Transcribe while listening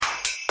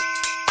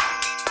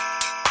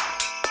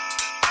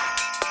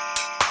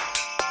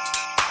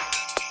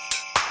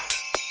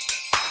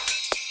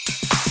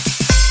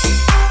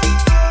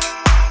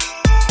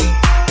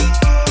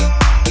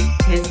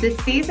The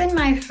season,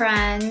 my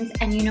friends,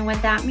 and you know what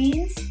that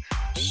means?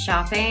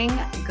 Shopping,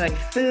 good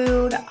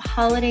food,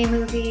 holiday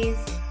movies,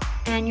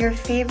 and your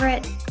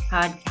favorite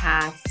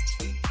podcast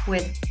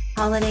with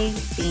holiday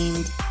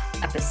themed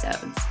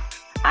episodes.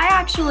 I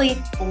actually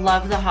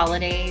love the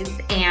holidays,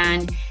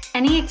 and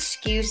any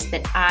excuse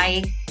that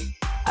I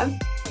have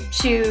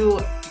to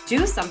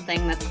do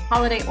something that's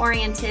holiday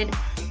oriented,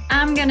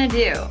 I'm gonna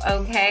do,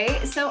 okay?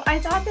 So I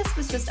thought this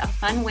was just a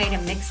fun way to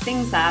mix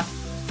things up,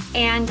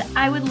 and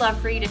I would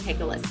love for you to take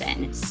a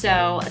listen.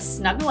 So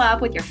snuggle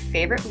up with your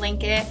favorite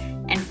blanket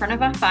in front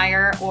of a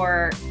fire,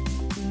 or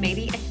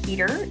maybe a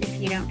heater if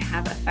you don't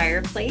have a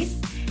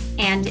fireplace,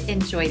 and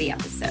enjoy the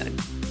episode.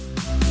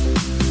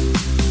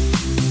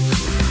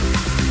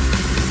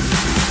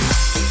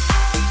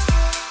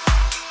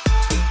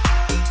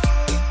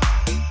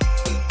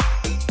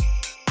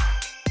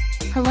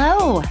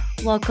 Hello,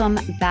 welcome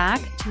back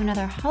to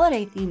another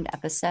holiday themed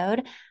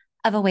episode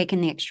of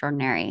Awaken the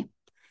Extraordinary.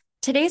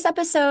 Today's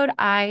episode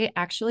I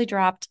actually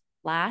dropped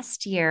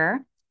last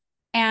year,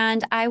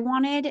 and I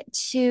wanted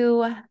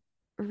to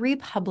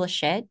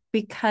republish it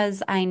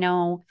because I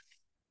know,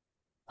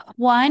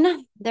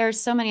 one,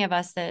 there's so many of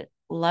us that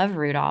love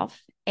Rudolph,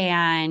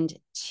 and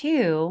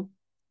two,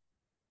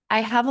 I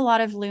have a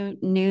lot of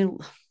new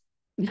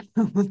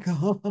oh my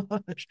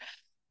gosh.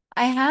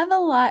 I have a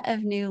lot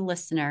of new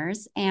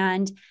listeners,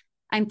 and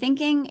I'm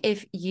thinking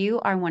if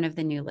you are one of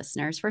the new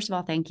listeners, first of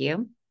all, thank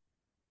you.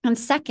 And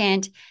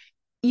second,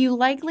 you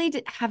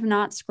likely have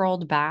not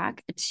scrolled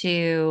back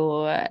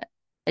to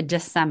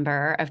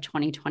December of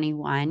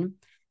 2021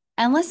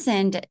 and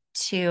listened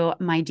to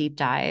my deep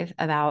dive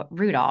about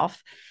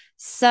Rudolph.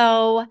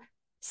 So,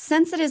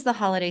 since it is the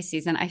holiday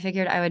season, I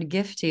figured I would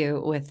gift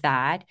you with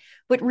that.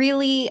 But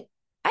really,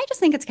 I just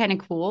think it's kind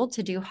of cool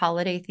to do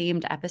holiday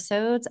themed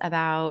episodes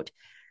about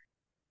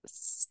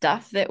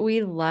stuff that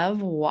we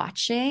love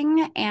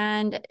watching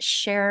and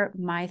share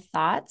my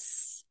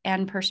thoughts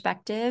and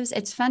perspectives.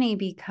 It's funny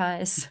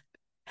because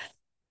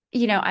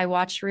I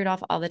watched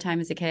Rudolph all the time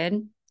as a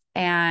kid,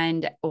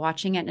 and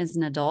watching it as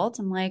an adult,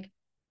 I'm like,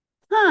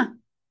 huh,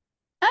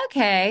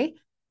 okay.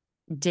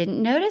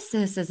 Didn't notice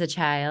this as a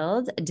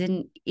child,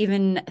 didn't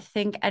even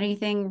think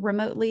anything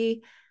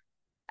remotely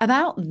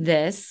about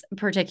this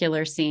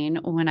particular scene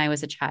when I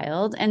was a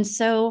child. And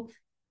so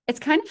it's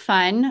kind of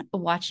fun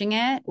watching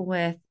it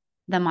with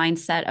the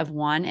mindset of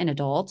one, an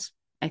adult,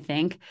 I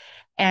think,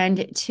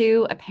 and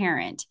two, a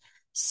parent.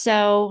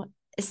 So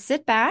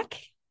sit back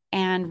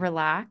and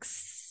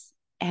relax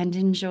and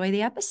enjoy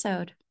the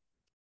episode.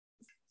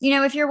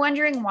 If you're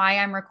wondering why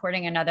I'm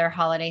recording another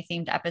holiday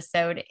themed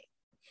episode,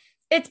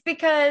 it's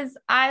because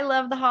I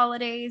love the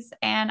holidays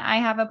and I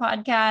have a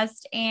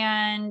podcast,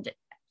 and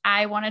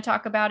I want to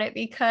talk about it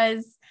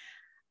because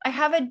I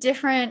have a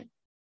different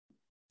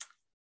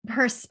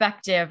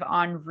perspective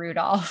on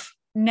Rudolph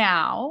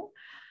now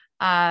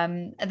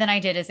than I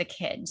did as a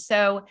kid.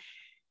 So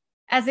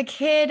as a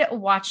kid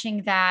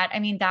watching that, I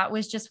mean, that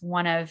was just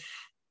one of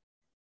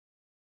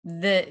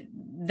the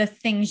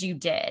things you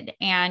did.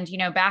 And,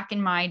 back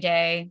in my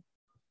day,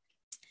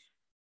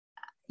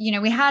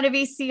 we had a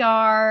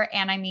VCR,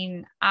 and I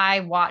mean,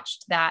 I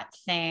watched that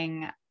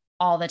thing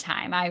all the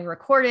time. I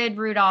recorded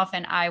Rudolph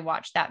and I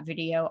watched that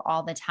video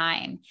all the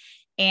time.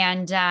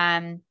 And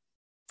I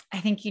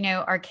think,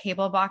 our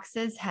cable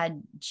boxes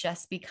had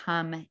just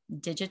become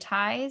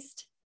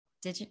digitalized.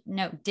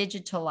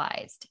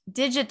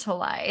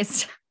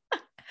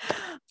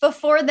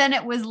 Before then,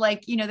 it was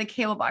like, the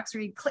cable box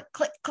where you click,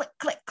 click, click,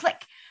 click,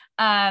 click.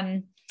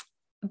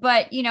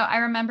 But, I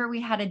remember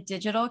we had a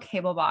digital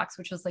cable box,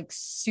 which was like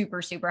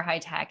super, super high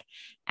tech.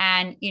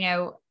 And,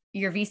 your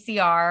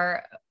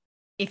VCR,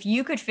 if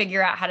you could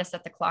figure out how to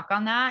set the clock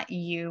on that,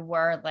 you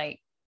were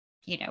like,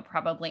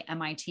 probably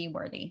MIT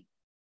worthy.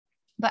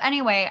 But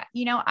anyway,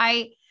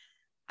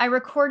 I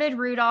recorded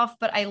Rudolph,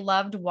 but I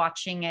loved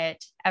watching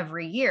it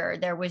every year.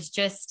 There was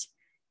just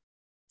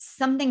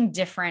something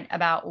different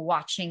about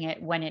watching it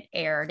when it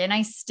aired. And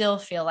I still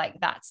feel like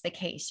that's the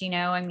case.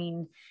 I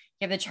mean,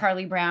 you have the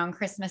Charlie Brown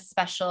Christmas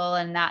special,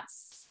 and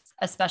that's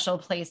a special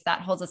place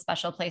that holds a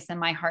special place in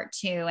my heart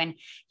too. And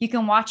you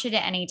can watch it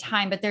at any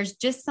time, but there's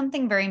just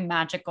something very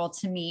magical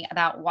to me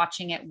about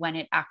watching it when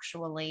it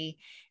actually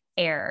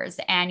airs.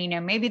 And,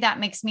 maybe that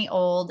makes me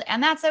old,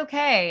 and that's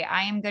okay.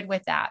 I am good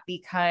with that,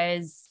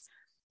 because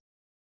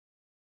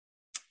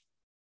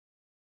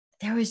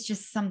there was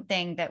just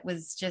something that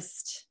was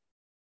just,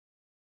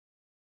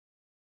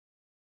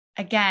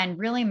 again,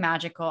 really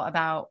magical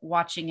about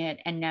watching it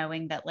and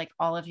knowing that like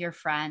all of your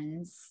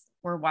friends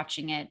were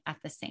watching it at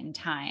the same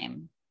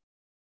time.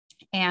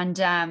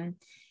 And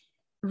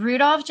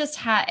Rudolph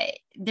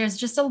there's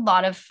just a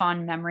lot of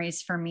fond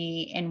memories for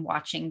me in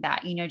watching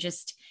that,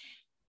 just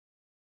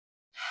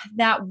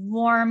that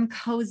warm,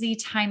 cozy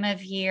time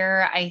of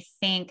year. I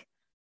think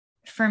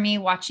for me,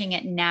 watching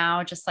it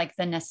now, just like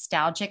the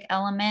nostalgic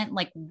element,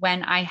 like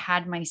when I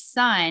had my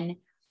son,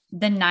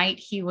 the night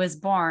he was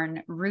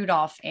born,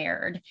 Rudolph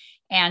aired.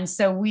 And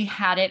so we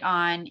had it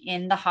on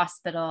in the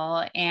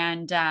hospital.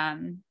 And,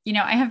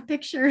 I have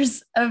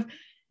pictures of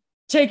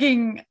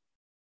taking,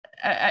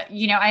 I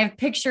have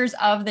pictures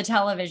of the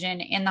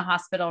television in the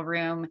hospital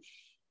room,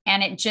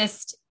 and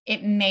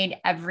it made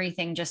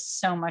everything just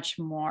so much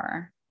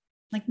more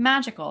like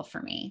magical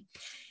for me.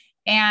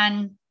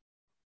 And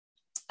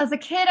as a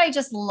kid, I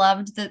just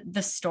loved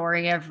the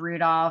story of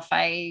Rudolph.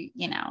 I,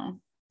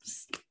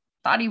 just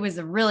thought he was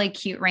a really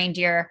cute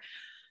reindeer,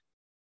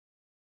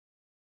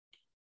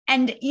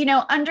 and,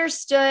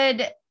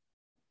 understood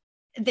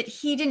that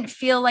he didn't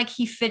feel like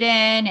he fit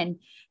in,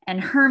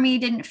 and Hermie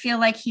didn't feel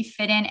like he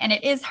fit in. And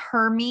it is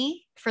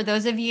Hermie. For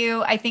those of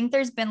you, I think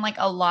there's been like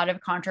a lot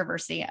of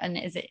controversy. And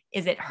is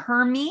it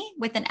Hermie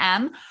with an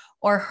M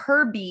or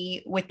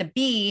Herbie with a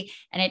B?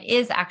 And it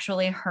is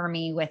actually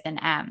Hermie with an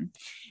M.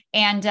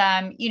 And,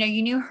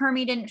 you knew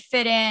Hermie didn't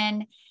fit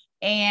in,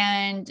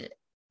 and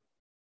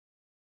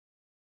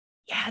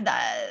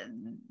yeah,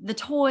 the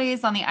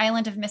toys on the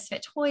island of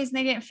misfit toys, and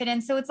they didn't fit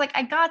in. So it's like,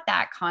 I got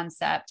that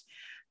concept.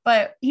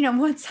 But,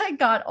 once I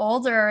got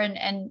older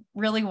and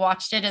really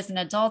watched it as an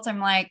adult, I'm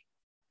like,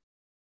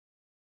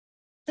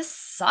 this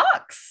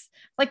sucks.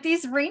 Like,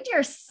 these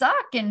reindeer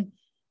suck. And,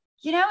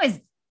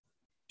 his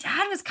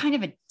dad was kind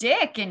of a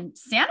dick, and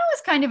Santa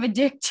was kind of a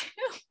dick too.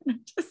 And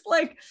I'm just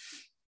like,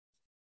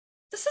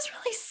 this is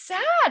really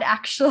sad,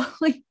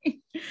 actually.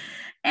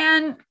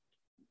 And,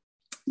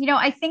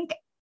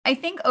 I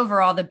think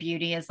overall the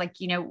beauty is like,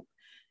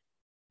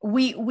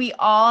 we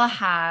all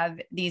have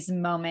these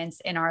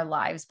moments in our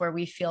lives where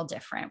we feel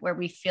different, where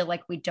we feel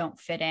like we don't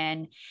fit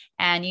in.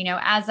 And,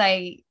 as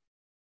I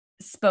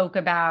spoke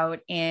about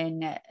in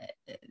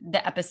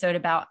the episode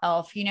about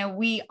Elf,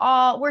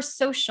 we're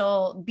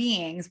social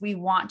beings. We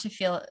want to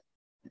feel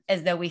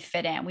as though we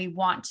fit in. We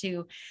want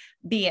to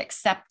be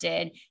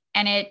accepted.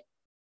 And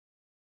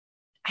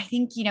I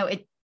think,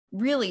 it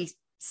really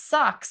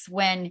sucks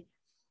when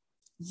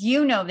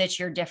that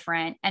you're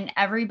different and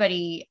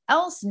everybody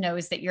else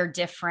knows that you're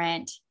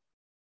different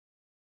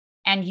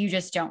and you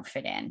just don't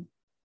fit in.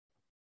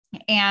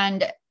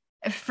 And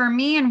for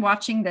me, in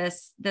watching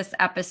this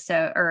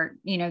episode, or,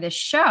 this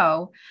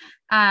show,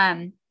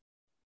 I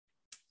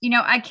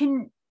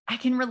can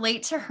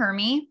relate to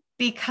Hermie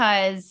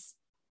because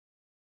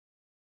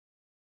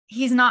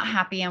he's not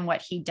happy in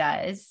what he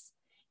does.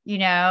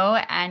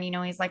 And,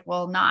 he's like,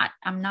 well,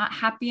 I'm not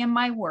happy in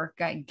my work,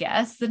 I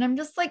guess. And I'm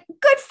just like,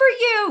 good for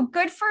you.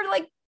 Good for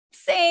like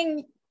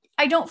saying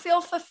I don't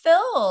feel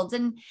fulfilled.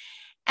 And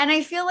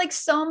I feel like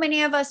so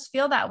many of us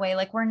feel that way.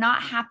 Like, we're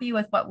not happy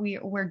with what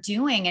we're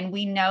doing. And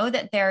we know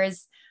that there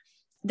is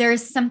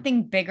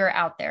something bigger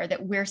out there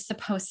that we're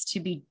supposed to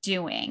be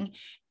doing.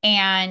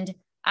 And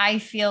I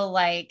feel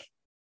like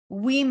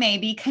we may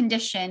be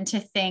conditioned to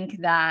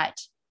think that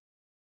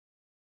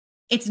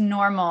it's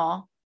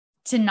normal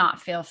to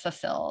not feel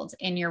fulfilled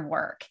in your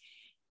work.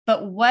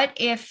 But what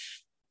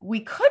if we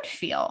could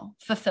feel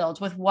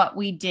fulfilled with what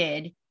we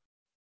did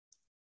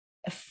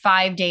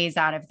 5 days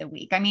out of the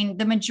week? I mean,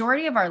 the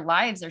majority of our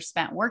lives are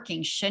spent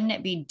working. Shouldn't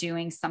it be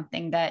doing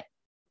something that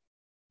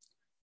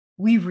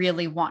we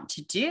really want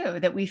to do,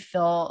 that we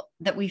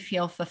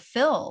feel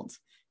fulfilled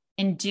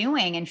in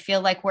doing, and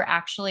feel like we're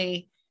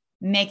actually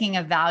making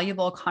a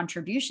valuable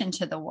contribution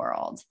to the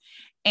world?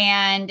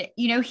 And,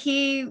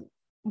 he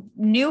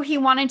knew he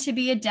wanted to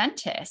be a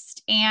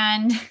dentist,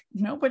 and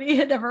nobody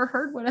had ever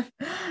heard what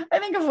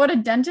a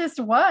dentist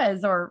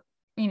was, or,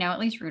 at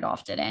least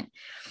Rudolph didn't.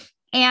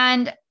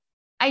 And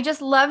I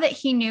just love that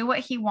he knew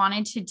what he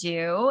wanted to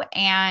do.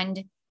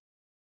 And,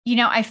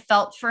 I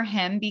felt for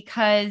him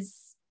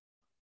because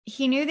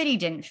he knew that he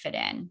didn't fit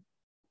in.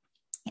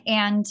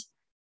 And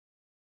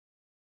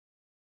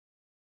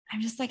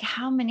I'm just like,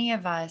 how many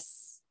of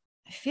us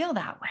feel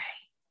that way?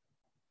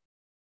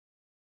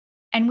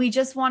 And we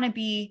just want to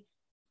be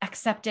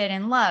accepted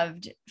and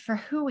loved for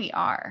who we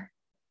are.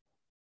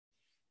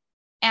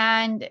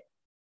 And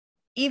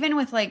even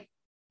with like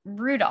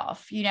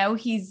Rudolph,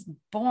 he's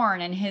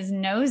born and his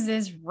nose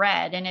is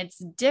red and it's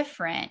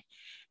different.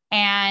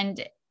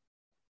 And,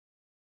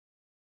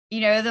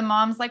 the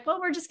mom's like, well,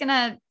 we're just going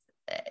to,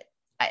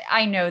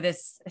 I know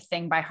this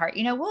thing by heart,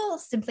 we'll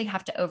simply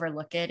have to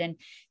overlook it. And,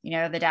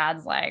 the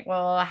dad's like,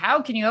 well,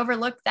 how can you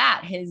overlook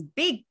that? His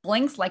beak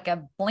blinks like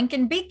a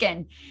blinking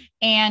beacon.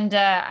 And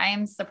I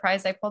am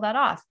surprised I pulled that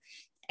off.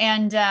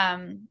 And,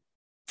 and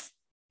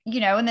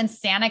then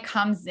Santa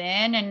comes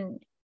in and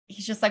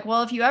he's just like,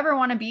 well, if you ever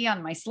want to be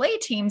on my sleigh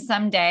team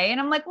someday.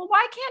 And I'm like, well,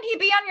 why can't he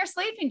be on your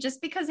sleigh team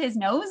just because his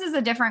nose is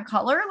a different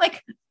color?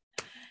 Like,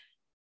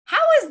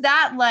 how is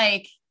that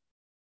like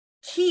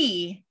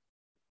key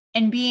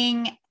in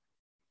being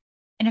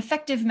an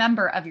effective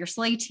member of your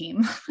sleigh team?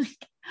 What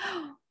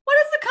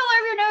does the color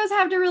of your nose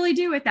have to really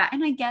do with that?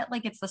 And I get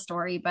like, it's the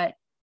story, but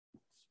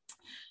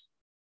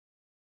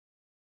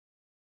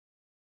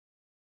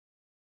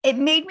it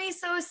made me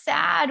so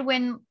sad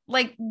when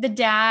like the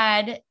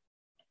dad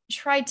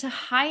tried to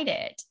hide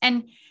it.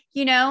 And,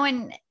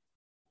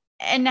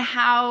 and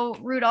how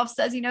Rudolph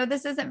says,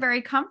 this isn't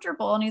very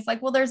comfortable. And he's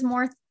like, well, there's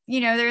more,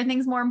 there are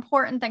things more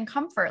important than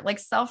comfort, like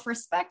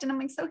self-respect. And I'm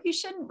like, so he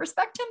shouldn't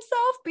respect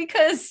himself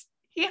because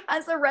he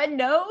has a red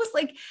nose?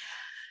 Like,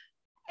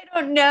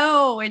 I don't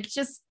know. It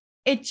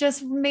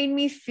just made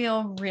me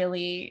feel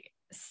really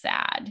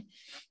sad.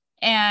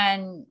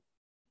 And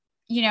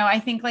I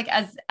think like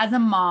as a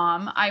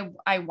mom,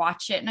 I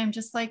watch it and I'm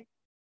just like,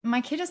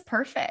 my kid is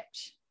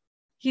perfect.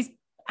 He's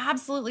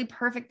absolutely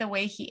perfect the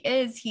way he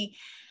is. He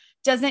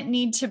doesn't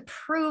need to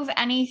prove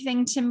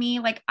anything to me.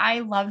 Like,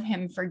 I love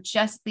him for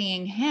just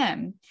being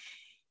him.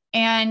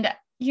 And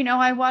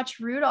I watch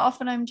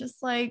Rudolph and I'm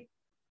just like,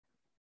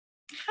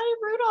 how did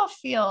Rudolph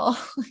feel?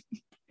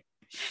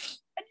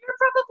 And you're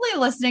probably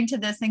listening to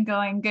this and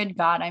going, good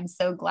God, I'm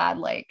so glad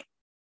like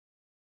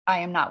I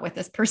am not with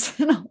this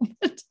person all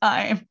the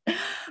time.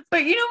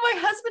 But my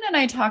husband and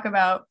I talk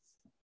about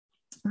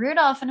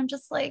Rudolph and I'm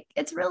just like,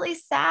 it's really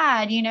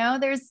sad.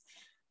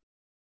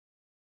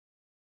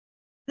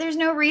 There's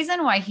no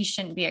reason why he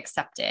shouldn't be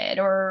accepted.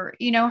 Or,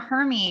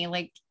 Hermie,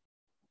 like,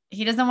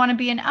 he doesn't want to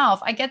be an elf.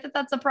 I get that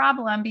that's a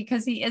problem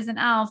because he is an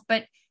elf,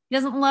 but he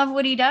doesn't love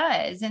what he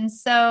does. And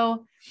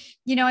so,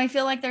 I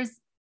feel like there's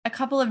a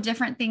couple of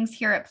different things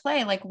here at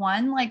play. Like,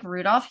 one, like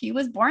Rudolph, he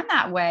was born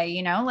that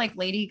way, like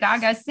Lady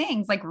Gaga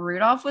sings, like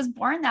Rudolph was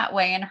born that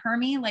way. And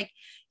Hermie, like,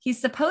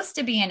 he's supposed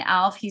to be an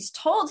elf. He's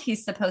told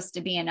he's supposed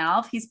to be an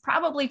elf. He's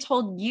probably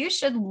told you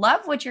should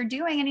love what you're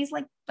doing. And he's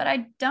like, but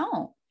I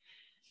don't.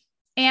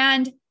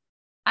 And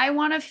I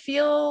want to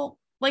feel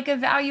like a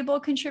valuable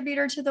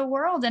contributor to the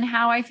world. And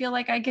how I feel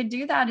like I could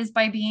do that is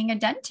by being a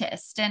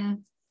dentist. And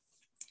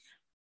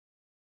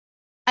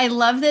I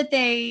love that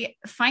they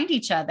find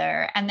each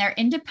other and they're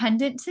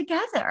independent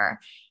together.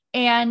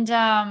 And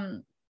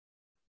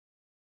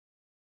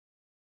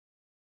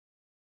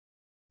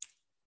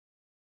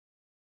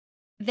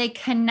they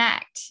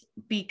connect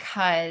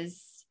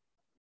because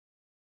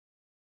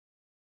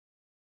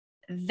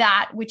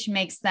that which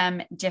makes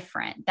them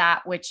different,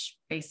 that which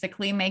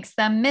basically makes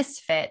them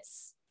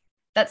misfits,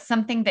 that's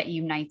something that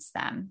unites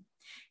them.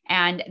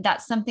 And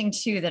that's something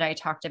too that I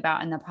talked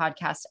about in the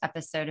podcast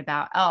episode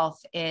about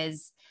Elf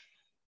is,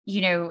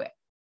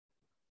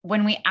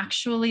 when we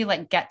actually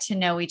like get to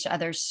know each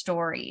other's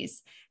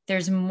stories,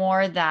 there's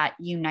more that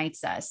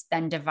unites us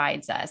than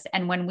divides us.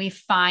 And when we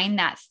find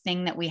that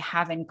thing that we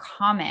have in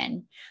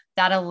common,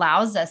 that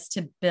allows us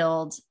to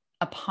build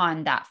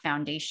upon that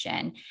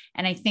foundation.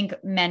 And I think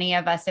many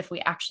of us, if we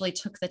actually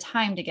took the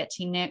time to get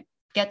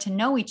to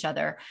know each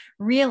other,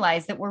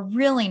 realize that we're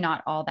really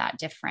not all that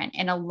different.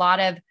 And a lot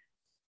of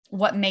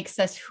what makes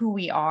us who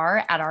we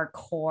are at our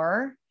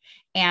core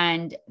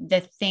and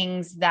the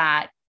things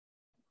that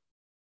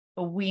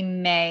we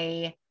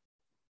may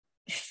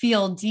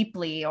feel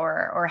deeply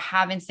or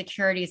have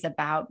insecurities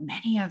about,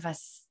 many of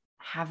us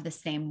have the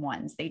same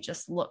ones. They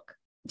just look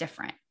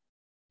different.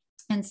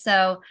 And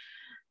so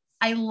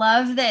I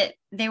love that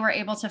they were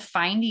able to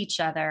find each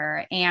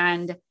other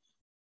and,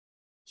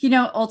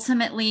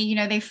 ultimately,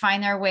 they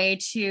find their way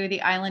to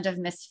the island of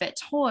misfit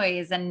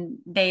toys and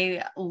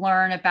they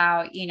learn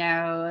about,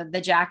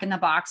 the Jack in the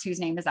Box whose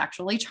name is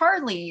actually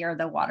Charlie, or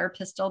the water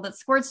pistol that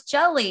squirts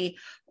jelly,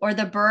 or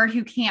the bird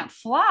who can't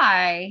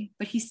fly,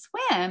 but he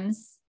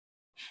swims,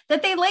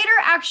 that they later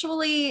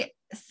actually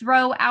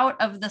throw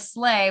out of the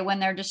sleigh when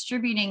they're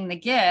distributing the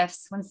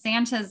gifts, when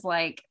Santa's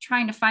like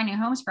trying to find new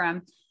homes for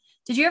him.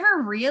 Did you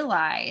ever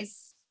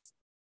realize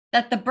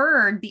that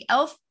the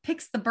elf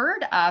picks the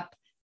bird up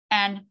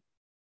and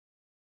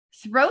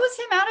throws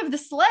him out of the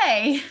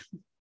sleigh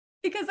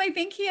because I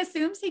think he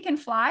assumes he can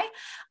fly?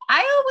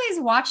 I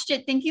always watched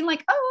it thinking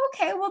like, oh,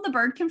 okay, well, the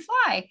bird can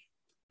fly.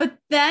 But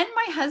then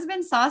my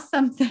husband saw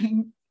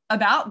something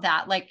about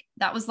that. Like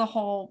that was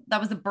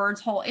the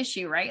bird's whole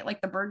issue, right?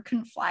 Like the bird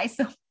couldn't fly.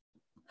 So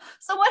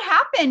what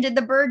happened? Did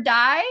the bird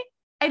die?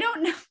 I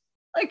don't know.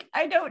 Like,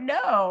 I don't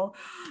know.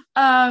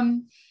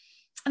 And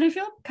I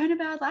feel kind of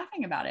bad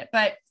laughing about it,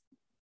 but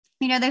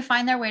they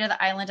find their way to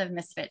the island of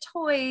misfit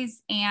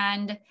toys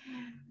and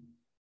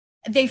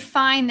they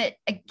find that,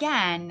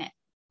 again,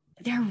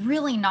 they're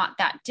really not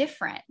that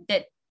different,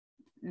 that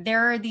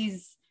there are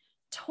these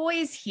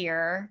toys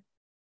here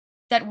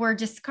that were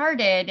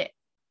discarded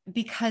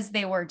because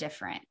they were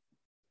different.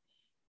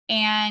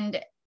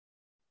 And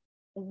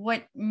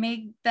what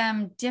made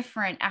them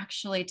different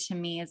actually to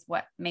me is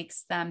what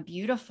makes them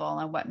beautiful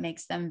and what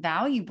makes them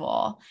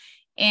valuable.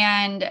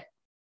 And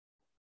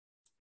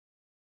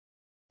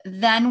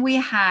then we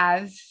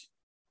have,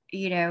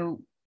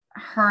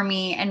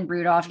 Hermie and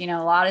Rudolph, a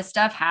lot of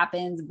stuff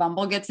happens.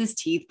 Bumble gets his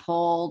teeth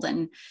pulled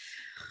and,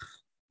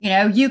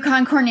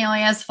 Yukon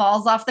Cornelius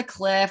falls off the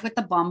cliff with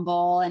the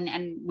Bumble.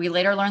 And we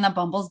later learn that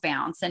Bumbles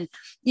bounce. And,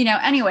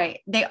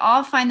 anyway, they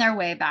all find their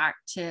way back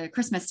to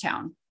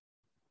Christmastown.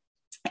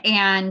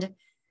 And,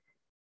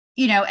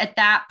 at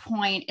that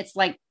point, it's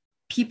like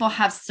people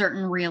have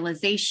certain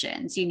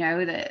realizations,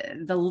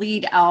 the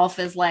lead elf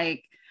is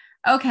like,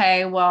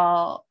 okay,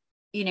 well,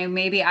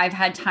 maybe I've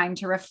had time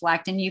to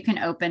reflect and you can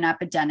open up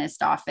a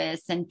dentist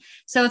office. And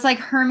so it's like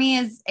Hermie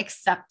is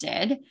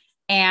accepted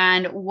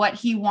and what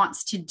he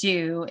wants to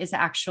do is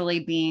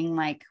actually being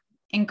like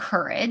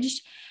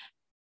encouraged.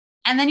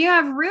 And then you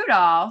have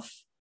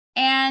Rudolph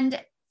and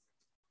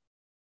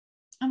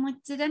I'm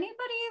like, did anybody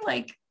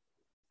like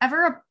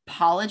ever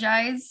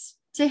apologize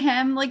to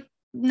him. Like,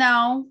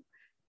 no,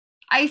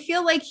 I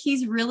feel like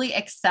he's really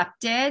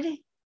accepted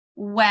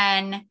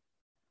when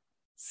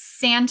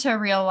Santa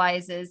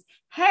realizes,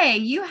 hey,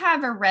 you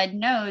have a red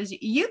nose.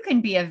 You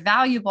can be a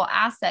valuable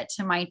asset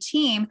to my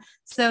team.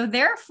 So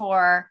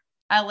therefore,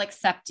 I'll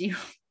accept you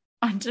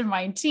onto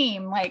my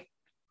team. Like,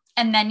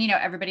 and then,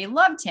 everybody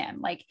loved him.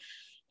 Like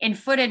in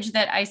footage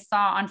that I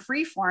saw on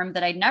Freeform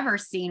that I'd never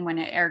seen when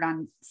it aired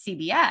on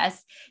CBS,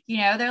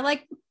 they're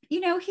like,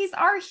 he's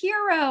our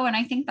hero. And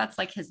I think that's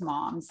like his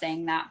mom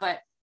saying that. But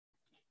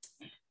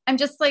I'm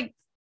just like,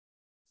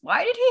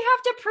 why did he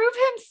have to prove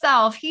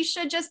himself? He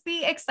should just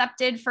be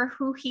accepted for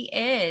who he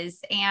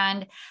is.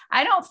 And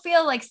I don't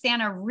feel like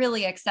Santa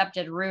really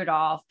accepted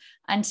Rudolph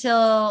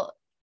until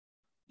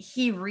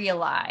he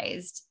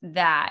realized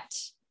that,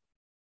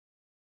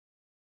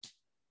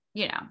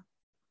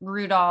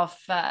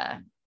 Rudolph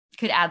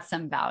could add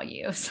some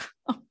value.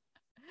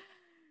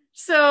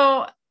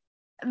 So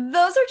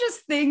those are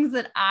just things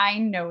that I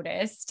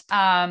noticed,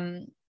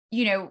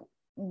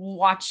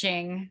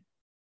 watching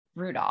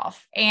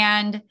Rudolph.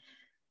 And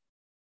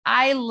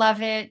I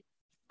love it.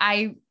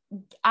 I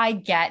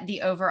get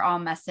the overall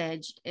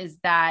message is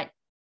that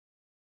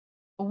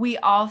we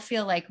all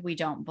feel like we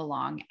don't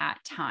belong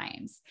at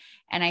times.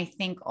 And I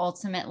think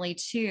ultimately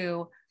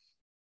too,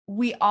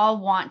 we all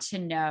want to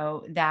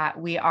know that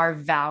we are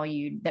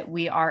valued, that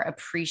we are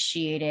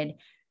appreciated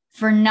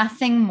for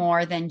nothing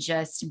more than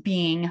just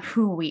being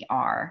who we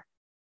are.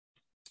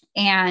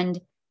 And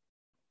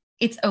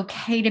it's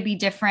okay to be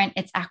different.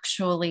 It's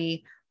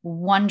actually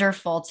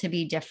wonderful to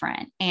be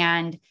different.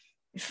 And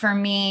for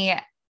me,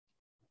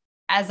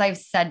 as I've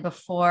said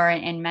before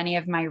in many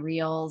of my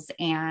reels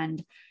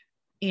and,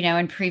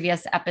 in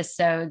previous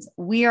episodes,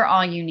 we are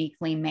all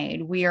uniquely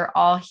made. We are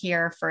all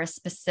here for a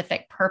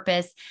specific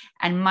purpose.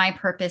 And my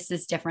purpose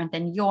is different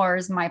than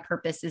yours. My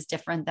purpose is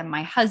different than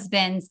my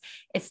husband's.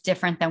 It's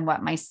different than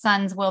what my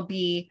son's will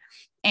be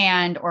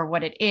or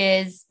what it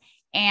is.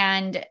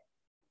 And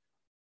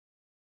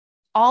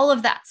all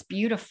of that's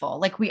beautiful.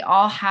 Like we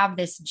all have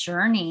this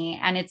journey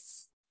and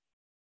it's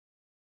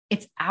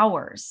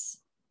ours.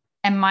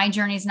 And my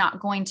journey is not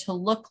going to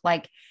look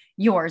like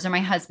yours or my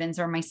husband's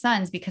or my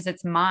son's because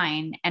it's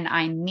mine and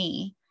I'm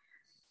me.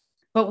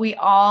 But we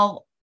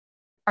all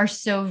are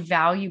so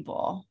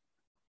valuable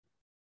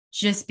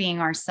just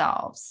being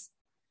ourselves.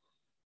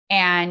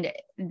 And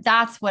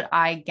that's what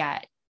I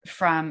get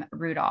from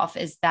Rudolph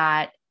is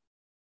that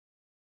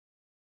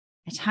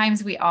at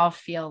times we all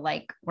feel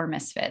like we're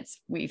misfits.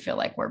 We feel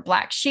like we're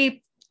black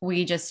sheep.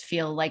 We just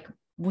feel like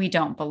we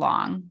don't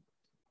belong.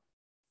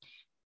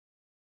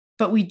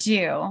 But we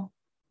do.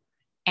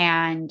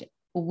 And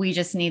we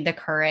just need the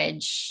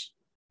courage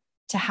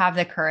to have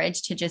the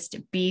courage to just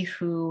be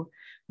who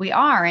we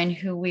are and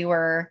who we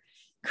were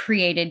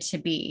created to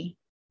be,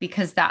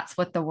 because that's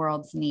what the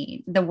world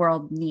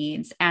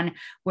needs. And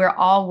we're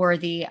all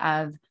worthy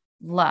of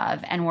love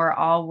and we're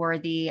all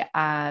worthy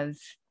of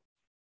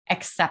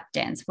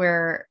acceptance.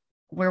 We're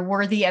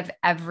worthy of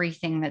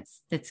everything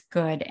that's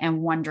good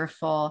and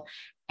wonderful,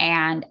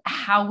 and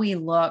how we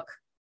look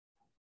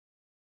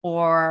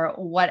or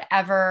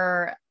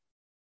whatever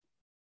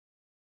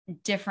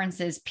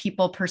differences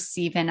people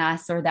perceive in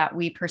us or that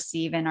we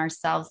perceive in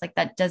ourselves, like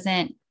that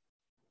doesn't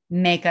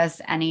make us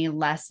any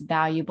less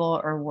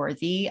valuable or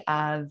worthy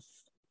of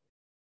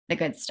the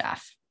good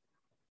stuff.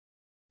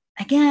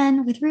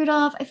 Again, with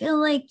Rudolph, I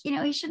feel like,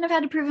 he shouldn't have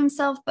had to prove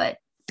himself, but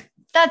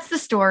that's the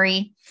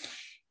story.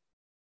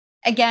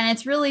 Again,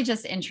 it's really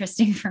just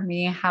interesting for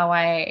me how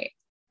I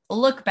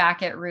look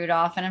back at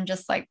Rudolph and I'm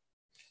just like,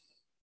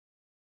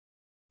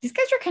 these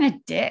guys are kind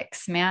of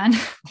dicks, man.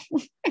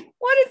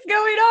 What is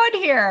going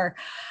on here?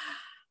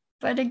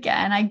 But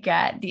again, I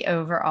get the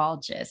overall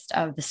gist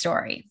of the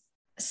story.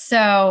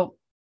 So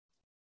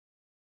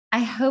I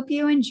hope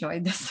you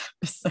enjoyed this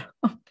episode.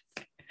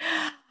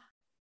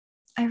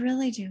 I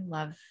really do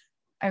love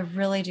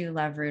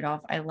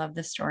Rudolph. I love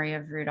the story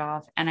of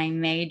Rudolph. And I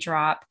may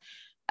drop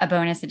a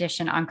bonus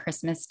edition on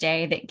Christmas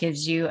Day that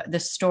gives you the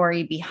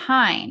story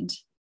behind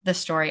the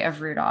story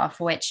of Rudolph,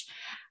 which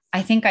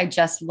I think I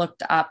just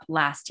looked up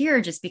last year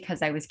just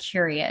because I was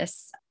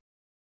curious.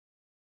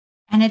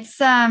 And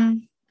it's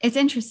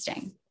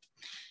interesting.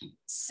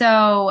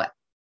 So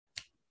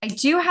I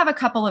do have a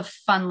couple of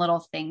fun little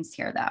things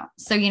here though.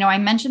 So, I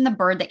mentioned the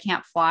bird that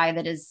can't fly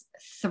that is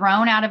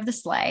thrown out of the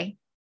sleigh.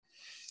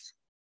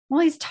 Well,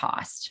 he's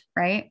tossed,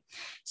 right?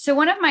 So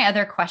one of my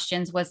other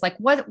questions was like,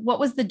 what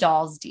was the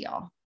doll's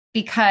deal?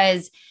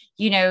 Because,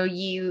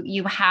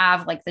 you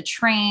have like the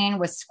train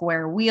with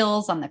square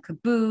wheels on the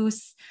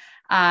caboose,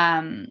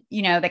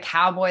 the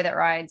cowboy that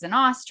rides an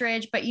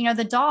ostrich, but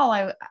the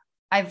doll,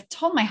 I've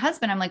told my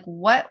husband, I'm like,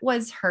 what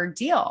was her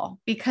deal?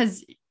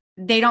 Because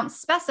they don't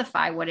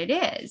specify what it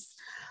is.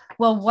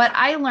 Well, what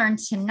I learned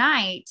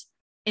tonight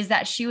is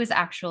that she was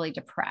actually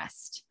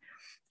depressed.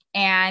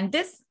 And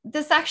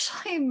this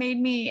actually made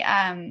me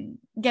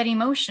get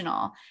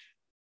emotional.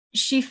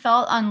 She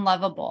felt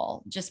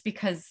unlovable just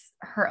because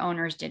her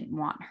owners didn't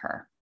want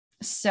her.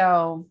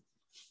 So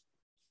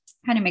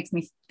Kind of makes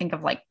me think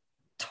of like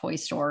Toy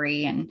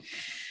Story and,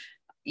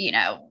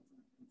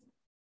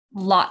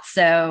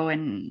 Lotso,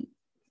 and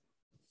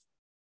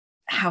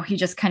how he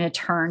just kind of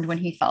turned when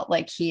he felt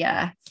like he,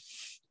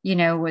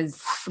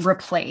 was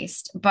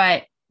replaced.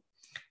 But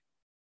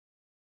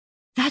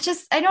that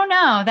just, I don't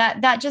know,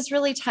 that just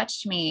really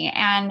touched me.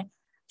 And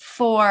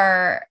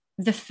for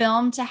the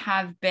film to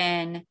have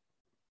been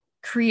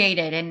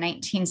created in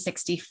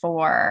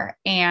 1964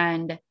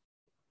 and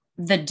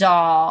the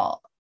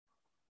doll,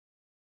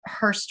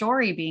 her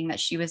story being that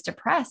she was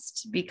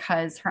depressed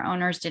because her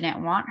owners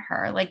didn't want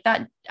her, like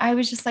that, I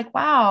was just like,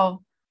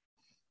 wow,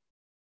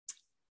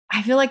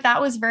 I feel like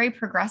that was very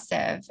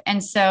progressive.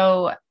 And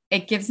so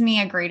it gives me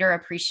a greater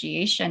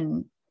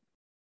appreciation,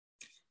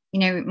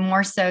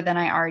 more so than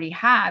I already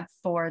have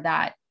for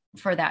that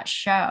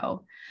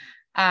show.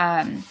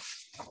 And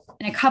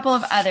a couple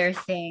of other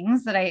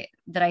things that I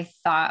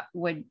thought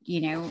would,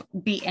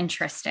 be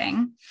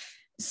interesting.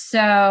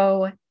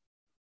 So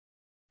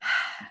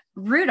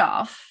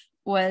Rudolph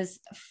was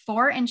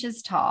 4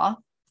 inches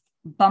tall,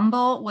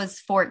 Bumble was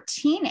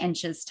 14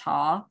 inches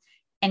tall,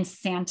 and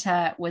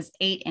Santa was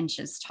 8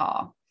 inches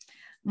tall.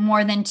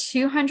 More than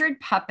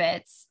 200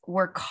 puppets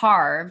were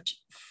carved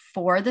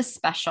for the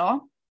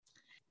special.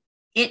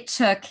 It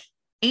took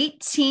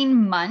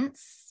 18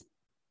 months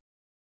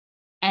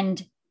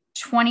and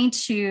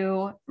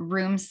 22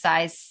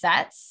 room-size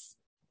sets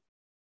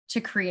to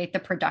create the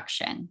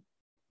production.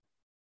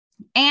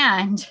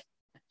 And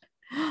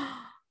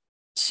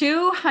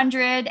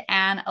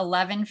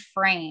 211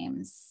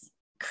 frames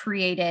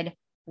created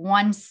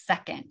 1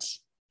 second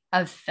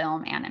of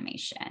film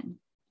animation.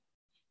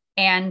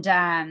 And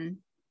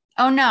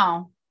oh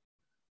no,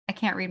 I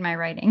can't read my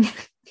writing. I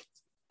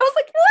was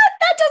like, what?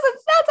 That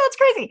sounds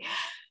crazy.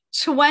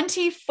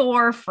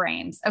 24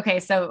 frames. Okay,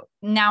 so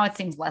now it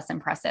seems less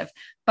impressive,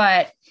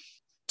 but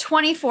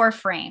 24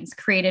 frames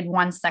created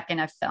 1 second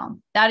of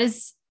film. That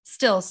is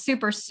still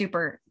super,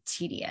 super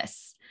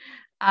tedious.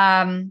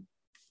 And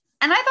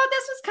I thought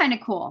this was kind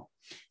of cool.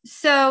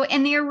 So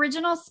in the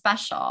original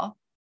special,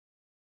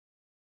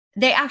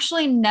 they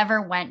actually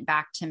never went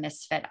back to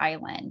Misfit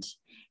Island.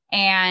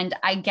 And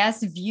I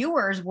guess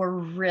viewers were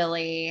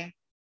really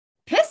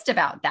pissed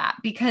about that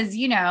because,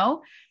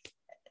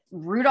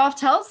 Rudolph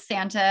tells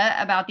Santa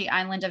about the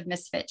island of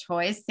misfit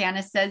toys.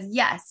 Santa says,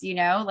 yes,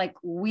 like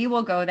we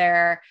will go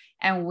there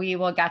and we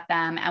will get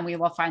them and we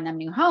will find them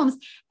new homes.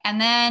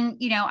 And then,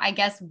 I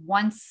guess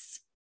once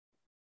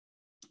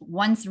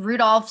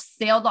Rudolph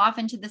sailed off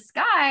into the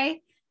sky,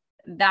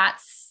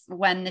 that's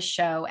when the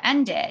show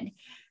ended.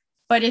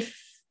 But if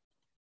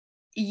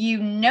you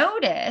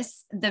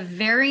notice, the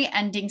very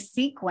ending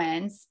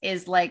sequence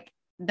is like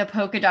the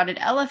polka dotted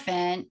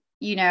elephant,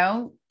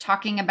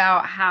 talking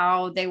about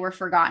how they were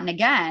forgotten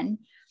again.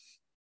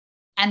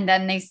 And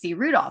then they see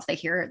Rudolph, they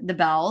hear the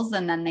bells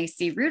and then they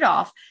see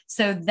Rudolph.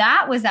 So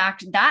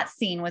that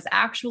scene was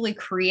actually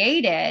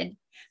created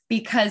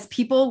because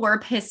people were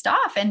pissed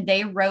off and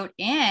they wrote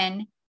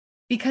in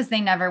because they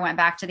never went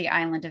back to the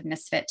island of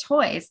misfit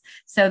toys.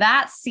 So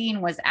that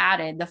scene was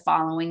added the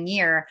following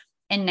year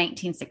in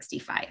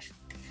 1965.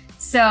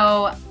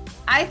 So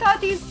I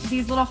thought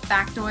these little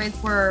factoids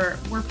were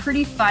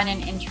pretty fun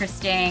and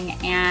interesting.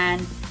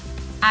 And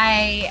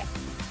I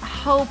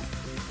hope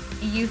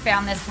you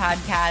found this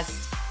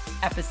podcast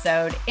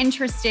episode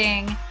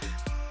interesting.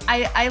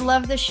 I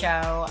love the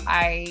show.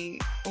 I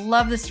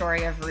love the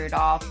story of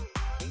Rudolph.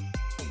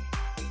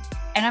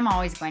 And I'm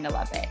always going to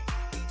love it.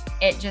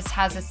 It just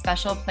has a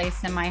special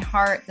place in my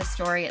heart. The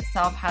story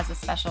itself has a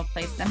special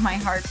place in my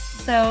heart.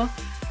 So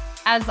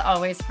as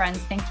always, friends,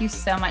 thank you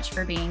so much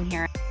for being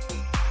here.